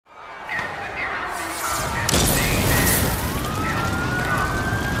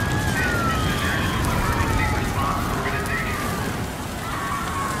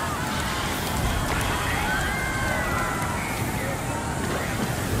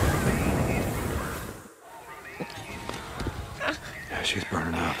she's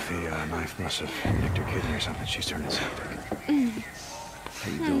burning up. The knife must have nicked her kidney or something. She's turning septic. How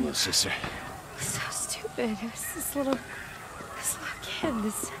you doing, little sister? So stupid. It was this little kid.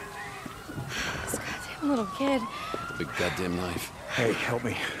 This goddamn little kid. Big goddamn knife. Hey, help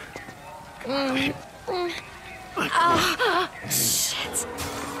me. Shit.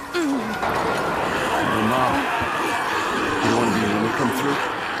 Hey, Mom. You don't want to be when we come through?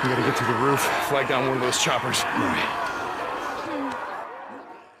 We gotta get to the roof, flag down one of those choppers. All right.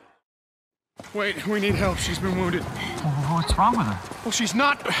 Wait, we need help. She's been wounded. What's wrong with her? Well, she's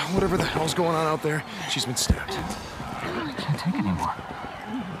not. Whatever the hell's going on out there, she's been stabbed. I can't take it anymore.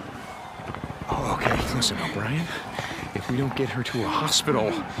 Oh, okay. Listen, O'Brien. If we don't get her to a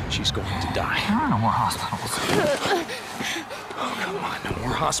hospital, she's going to die. There are no more hospitals. Oh, come on. No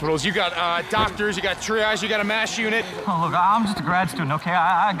more hospitals. You got doctors, you got triage, you got a MASH unit. Oh, look, I'm just a grad student, okay?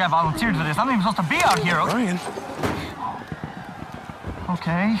 I got volunteered for this. I'm not even supposed to be out here. Brian.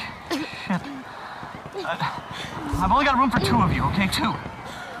 Okay. Shit. I've only got room for 2 of you, okay? 2.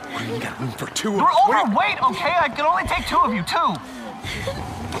 We got room for 2 of You're us. overweight, okay? I can only take 2 of you, 2.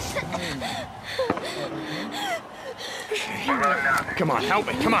 Okay. Come on, help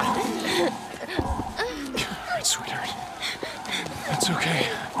me. Come on. All right, sweetheart. It's okay.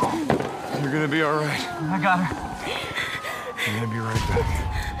 You're gonna be all right. I got her. I'm gonna be right back.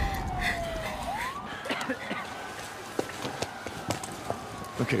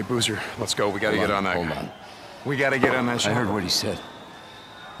 Okay, Boozer, let's go. We gotta get on that. Hold on. We gotta get on that I ship. heard what he said.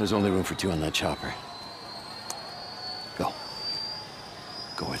 There's only room for 2 on that chopper. Go.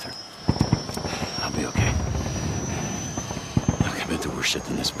 Go with her. I'll be okay. Look, I've been through worse shit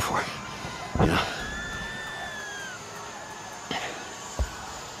than this before. You know?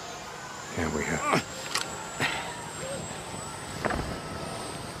 Yeah, we have.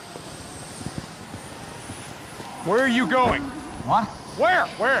 Where are you going? What? Where?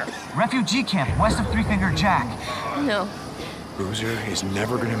 Where? Refugee camp west of Three Finger Jack. No. Boozer is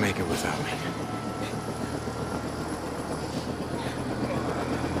never gonna make it without me.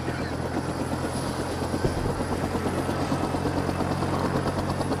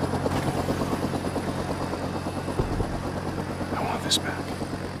 I want this back.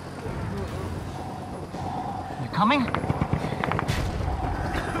 You coming?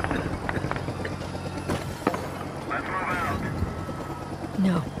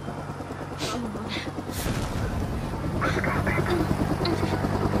 No.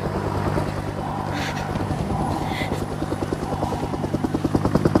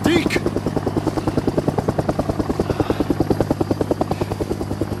 Deke!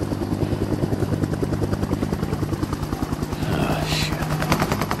 Ah, shit.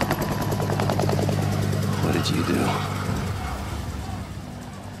 What did you do?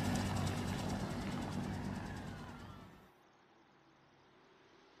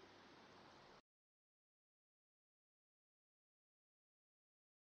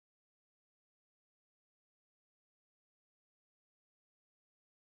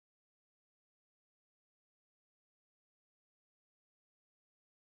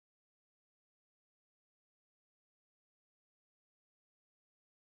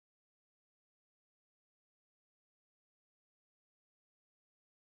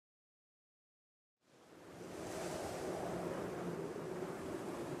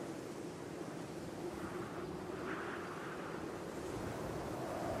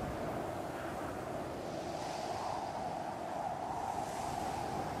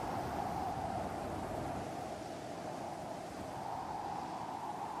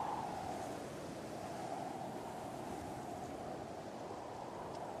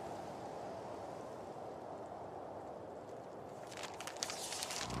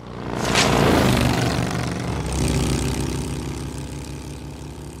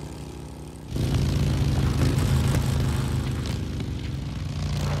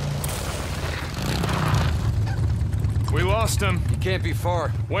 We lost him. You can't be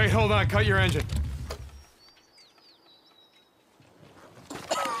far. Wait, hold on. Cut your engine.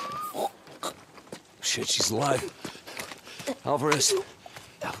 Shit, she's alive. Alvarez.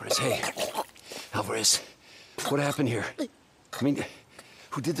 Alvarez, hey. Alvarez. What happened here? I mean,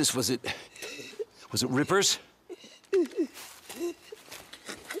 who did this? Was it Rippers?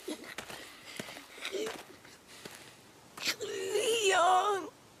 Leon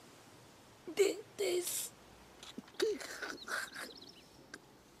did this.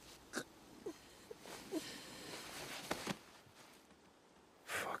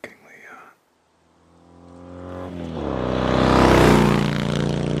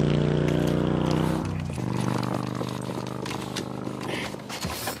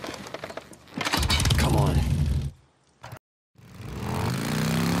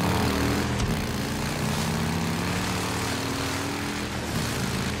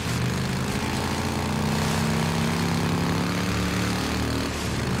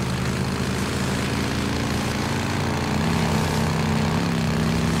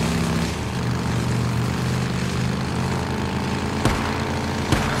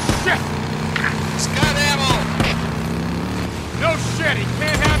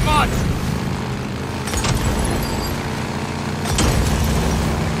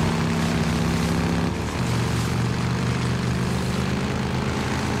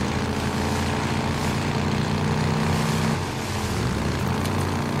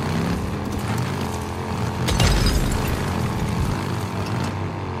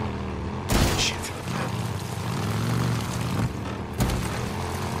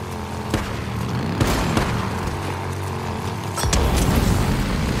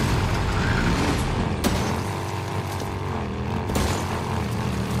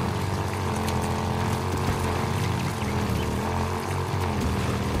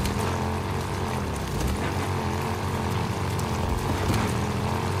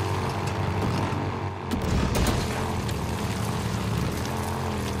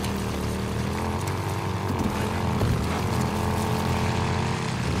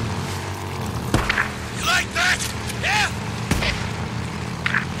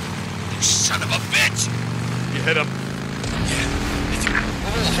 You hit him.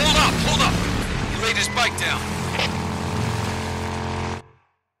 Whoa, hold up! He laid his bike down.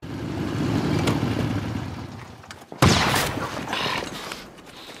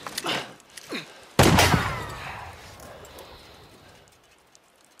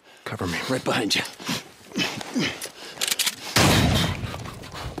 Cover me, right behind you.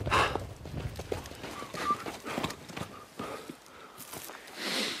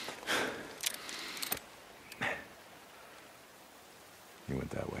 He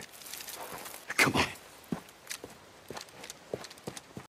went that way. Come on.